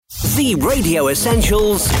The Radio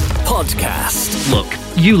Essentials Podcast. Look,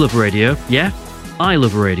 you love radio, yeah? I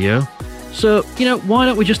love radio. So, why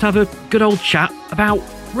don't we just have a good old chat about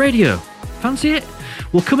radio? Fancy it?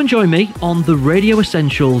 Well, come and join me on the Radio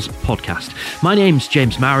Essentials podcast. My name's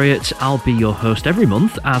James Marriott. I'll be your host every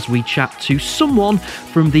month as we chat to someone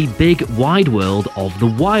from the big wide world of the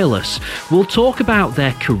wireless. We'll talk about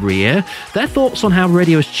their career, their thoughts on how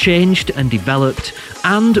radio has changed and developed,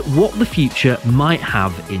 and what the future might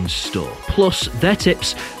have in store. Plus, their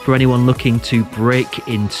tips for anyone looking to break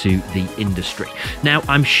into the industry. Now,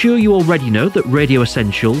 I'm sure you already know that Radio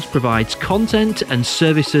Essentials provides content and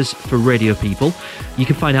services for radio people. You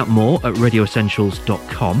can find out more at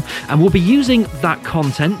radioessentials.com, and we'll be using that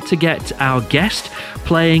content to get our guest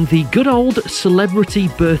playing the good old celebrity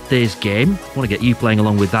birthdays game. I want to get you playing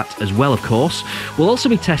along with that as well, of course. We'll also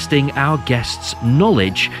be testing our guest's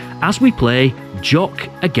knowledge as we play Jock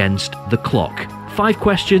Against the Clock. 5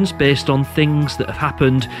 questions based on things that have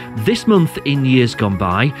happened this month in years gone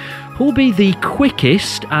by. Who'll be the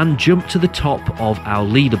quickest and jump to the top of our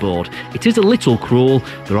leaderboard? It is a little cruel.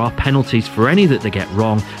 There are penalties for any that they get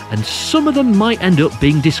wrong, and some of them might end up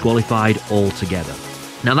being disqualified altogether.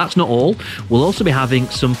 Now, that's not all. We'll also be having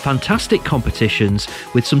some fantastic competitions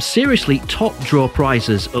with some seriously top draw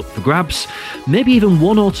prizes up for grabs, maybe even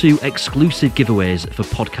 1 or 2 exclusive giveaways for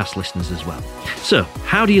podcast listeners as well. So,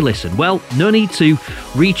 how do you listen? Well, no need to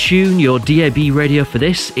retune your DAB radio for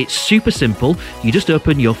this. It's super simple. You just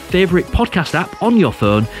open your favourite podcast app on your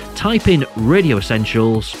phone, type in Radio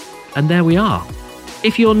Essentials, and there we are.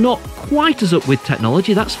 If you're not quite as up with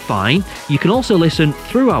technology, that's fine. You can also listen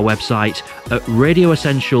through our website at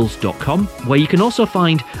radioessentials.com, where you can also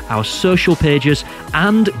find our social pages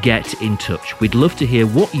and get in touch. We'd love to hear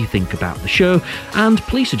what you think about the show, and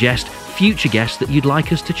please suggest future guests that you'd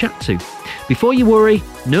like us to chat to. Before you worry,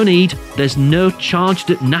 no need. There's no charged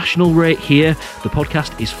at national rate here. The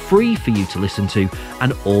podcast is free for you to listen to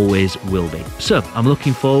and always will be. So I'm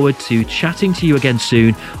looking forward to chatting to you again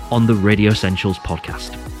soon on the Radio Essentials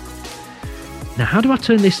podcast. Now, how do I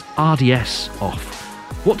turn this RDS off?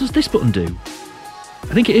 What does this button do?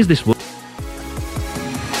 I think it is this one.